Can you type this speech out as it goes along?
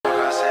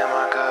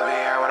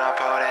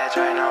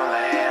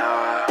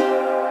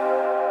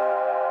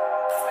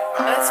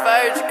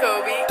Fire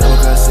Jacoby. Double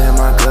cuss in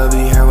my club, be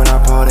here when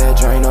I pour that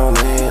drain on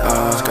lean.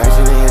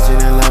 Scratching and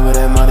itching in love with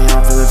that money,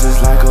 I'm feeling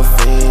just like a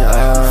fiend.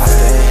 I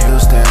stay in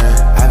Houston,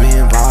 I be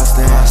in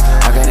Boston.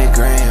 I got it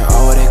grand,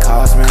 what it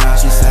cost me.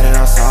 She said it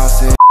on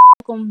saucy.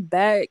 Welcome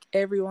back,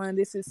 everyone.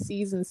 This is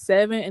season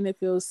 7, and it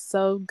feels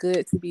so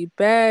good to be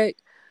back.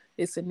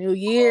 It's a new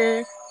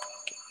year.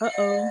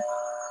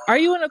 Are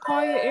you in a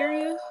quiet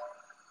area?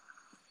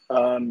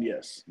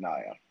 Yes. Nah,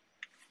 yeah.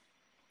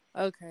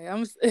 Okay,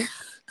 I'm.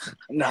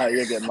 Nah,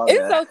 you're good. My It's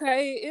bad.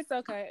 okay. It's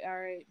okay. All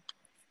right.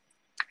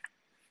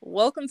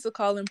 Welcome to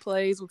Calling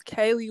Plays with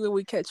Kaylee, where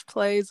we catch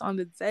plays on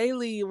the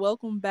daily.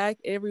 Welcome back,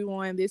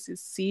 everyone. This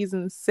is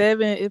season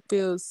 7. It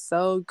feels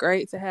so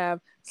great to have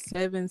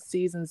 7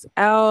 seasons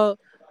out.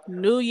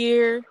 New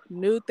year,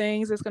 new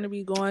things that's going to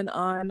be going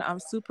on. I'm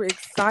super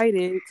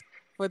excited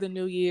for the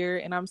new year,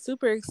 and I'm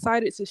super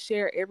excited to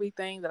share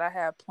everything that I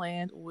have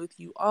planned with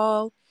you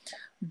all.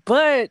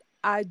 But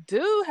I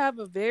do have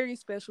a very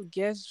special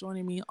guest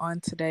joining me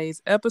on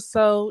today's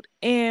episode,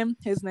 and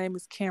his name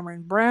is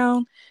Cameron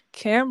Brown.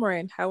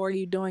 Cameron, how are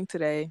you doing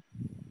today?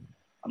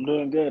 I'm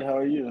doing good. How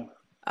are you?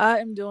 I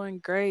am doing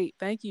great.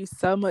 Thank you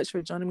so much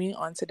for joining me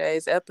on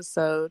today's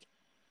episode.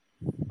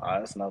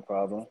 That's no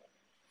problem.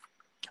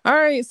 All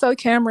right, so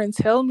Cameron,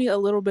 tell me a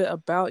little bit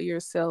about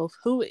yourself.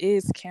 Who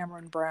is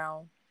Cameron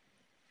Brown?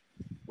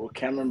 Well,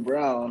 Cameron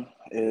Brown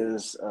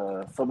is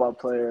a football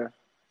player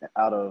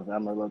out of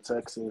Amarillo,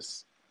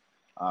 Texas.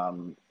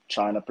 I'm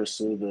trying to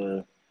pursue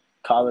the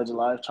college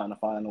life, trying to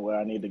find where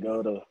I need to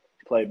go to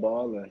play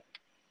ball, and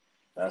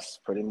it's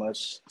pretty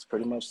much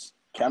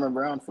Cameron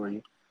Brown for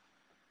you.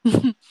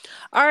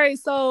 All right,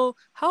 so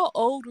how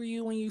old were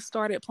you when you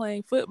started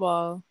playing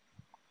football?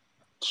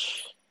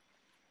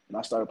 When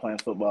I started playing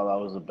football, I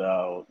was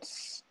about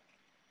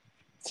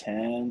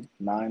 10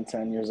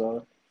 years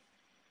old.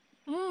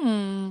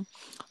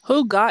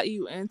 Who got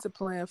you into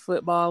playing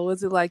football?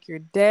 Was it like your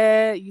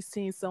dad? You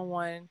seen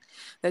someone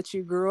that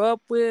you grew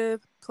up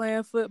with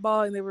playing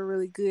football and they were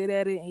really good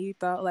at it, and you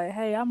thought like,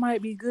 hey, I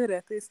might be good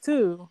at this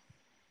too?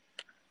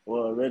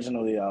 Well,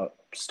 originally I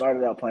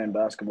started out playing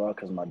basketball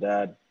because my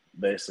dad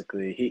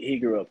basically he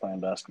grew up playing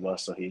basketball,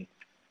 so he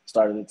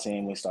started a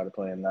team. We started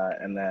playing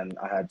that, and then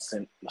I had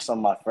seen some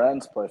of my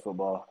friends play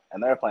football,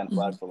 and they were playing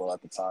flag football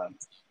at the time.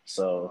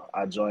 So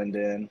I joined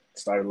in,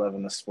 started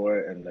loving the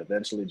sport, and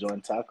eventually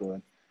joined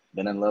tackling.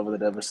 Been in love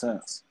with it ever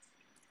since.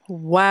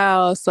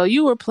 Wow, so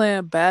you were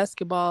playing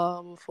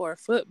basketball before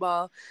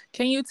football.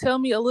 Can you tell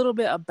me a little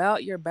bit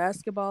about your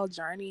basketball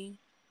journey?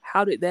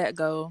 How did that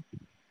go?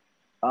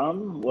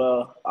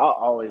 Well, I'll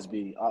always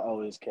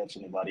catch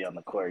anybody on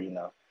the court.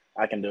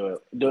 I can do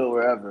it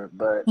wherever.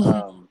 But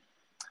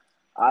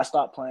I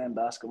stopped playing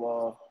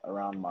basketball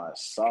around my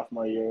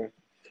sophomore year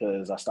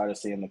because I started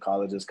seeing the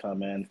colleges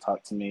come in,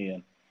 talk to me,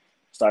 and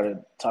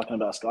started talking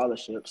about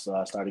scholarships. So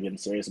I started getting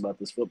serious about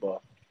this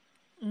football.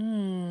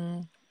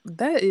 Mm,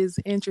 that is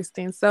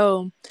interesting.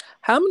 So,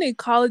 how many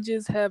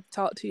colleges have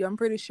talked to you? I'm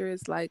pretty sure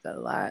it's like a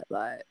lot.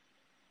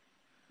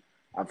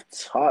 I've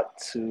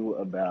talked to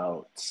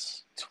about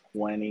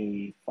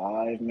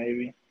 25,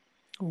 maybe.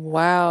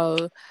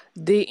 Wow.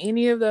 Did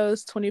any of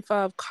those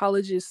 25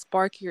 colleges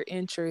spark your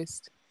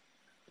interest?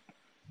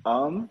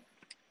 Um,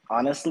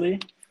 Honestly,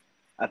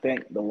 I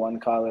think the one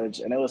college,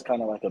 and it was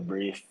kind of like a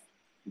brief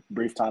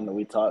time that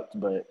we talked,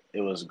 but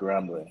it was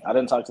Grambling. I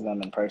didn't talk to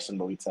them in person,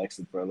 but we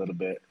texted for a little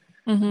bit.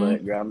 Mm-hmm.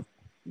 But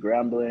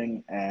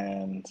Grambling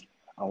and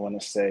I want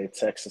to say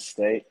Texas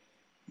State,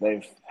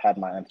 they've had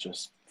my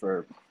interest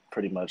for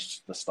pretty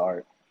much the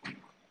start.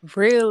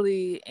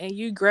 Really? And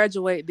you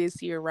graduate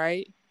this year,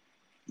 right?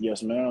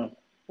 Yes, ma'am.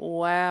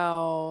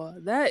 Wow.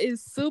 That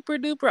is super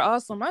duper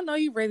awesome. I know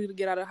you're ready to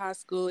get out of high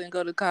school and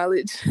go to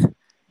college.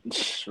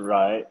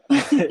 Right.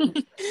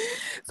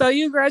 So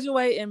you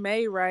graduate in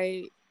May,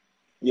 right?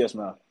 Yes,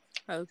 ma'am.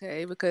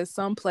 Okay, because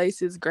some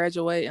places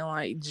graduate in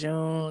like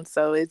June,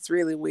 so it's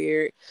really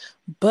weird.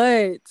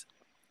 But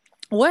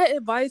what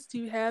advice do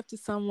you have to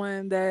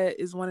someone that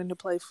is wanting to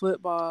play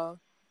football?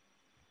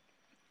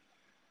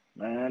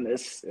 Man,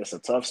 it's a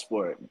tough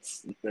sport.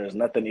 There's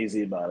nothing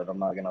easy about it. I'm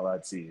not gonna lie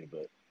to you,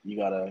 but you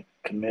gotta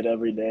commit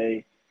every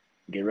day,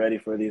 get ready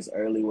for these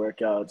early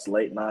workouts,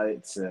 late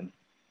nights, and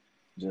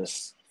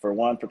just for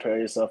one, prepare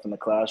yourself in the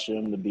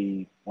classroom to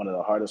be one of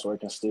the hardest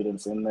working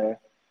students in there.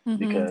 Mm-hmm.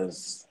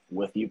 Because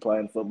with you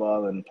playing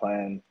football and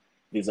playing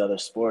these other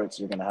sports,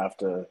 you're gonna have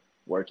to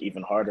work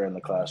even harder in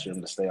the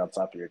classroom to stay on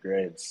top of your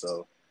grades.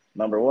 So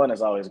number one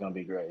is always gonna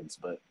be grades,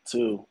 but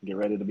two, get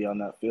ready to be on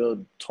that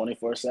field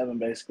 24/7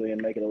 basically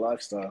and make it a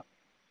lifestyle.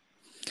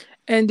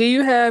 And do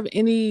you have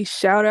any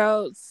shout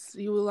outs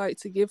you would like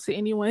to give to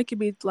anyone? It could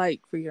be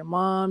like for your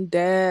mom,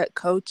 dad,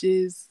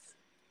 coaches,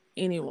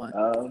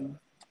 anyone.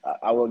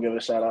 I will give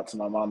a shout out to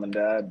my mom and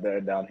dad.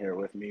 They're down here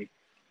with me,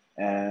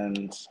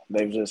 and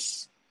they've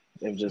just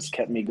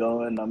kept me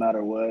going no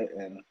matter what,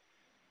 and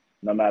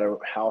no matter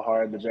how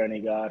hard the journey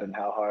got and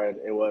how hard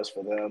it was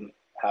for them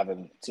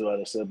having two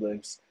other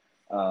siblings.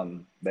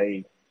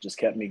 They just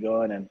kept me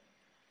going and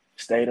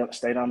stayed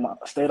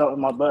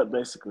on my butt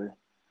basically.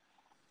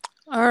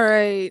 All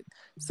right.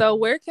 So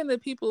where can the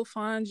people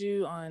find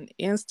you on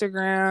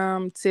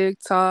Instagram,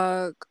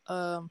 TikTok,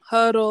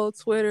 Huddle,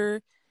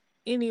 Twitter,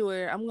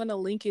 anywhere? I'm gonna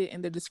link it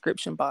in the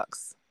description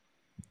box.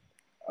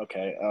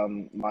 Okay.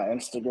 My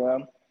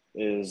Instagram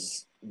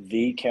is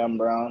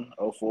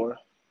thecambrown04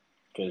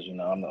 because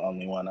I'm the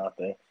only one out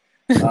there.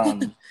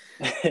 Um,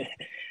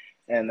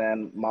 and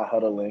then my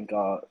Huddle link,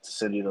 I'll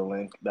send you the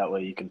link. That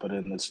way you can put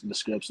it in the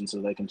description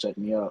so they can check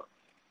me out.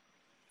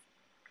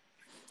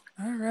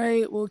 All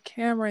right. Well,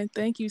 Cameron,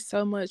 thank you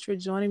so much for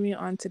joining me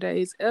on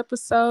today's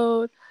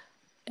episode.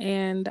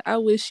 And I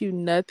wish you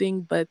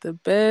nothing but the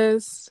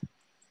best.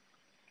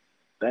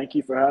 Thank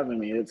you for having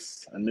me.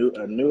 It's a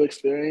new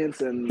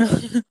experience and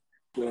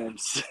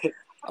experience.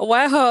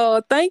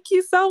 Wow. Thank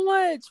you so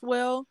much.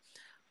 Well,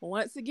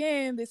 once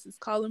again, this is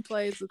Calling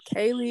Plays with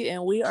Kaylee,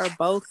 and we are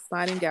both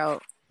signing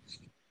out.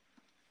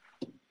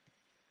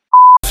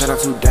 Said I'm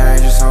too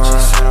dangerous on.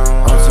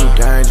 I'm too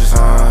dangerous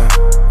on.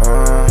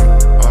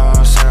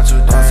 Said I'm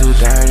too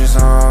dangerous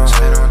on.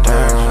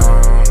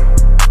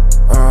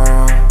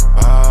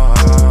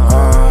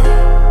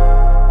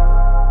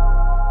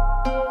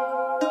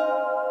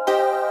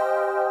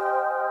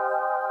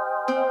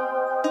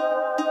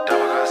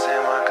 Double cuss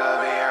in my cup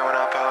here when I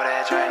pour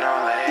that drain on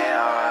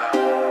later.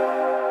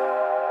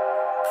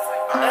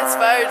 That's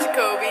fire,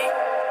 Jacoby.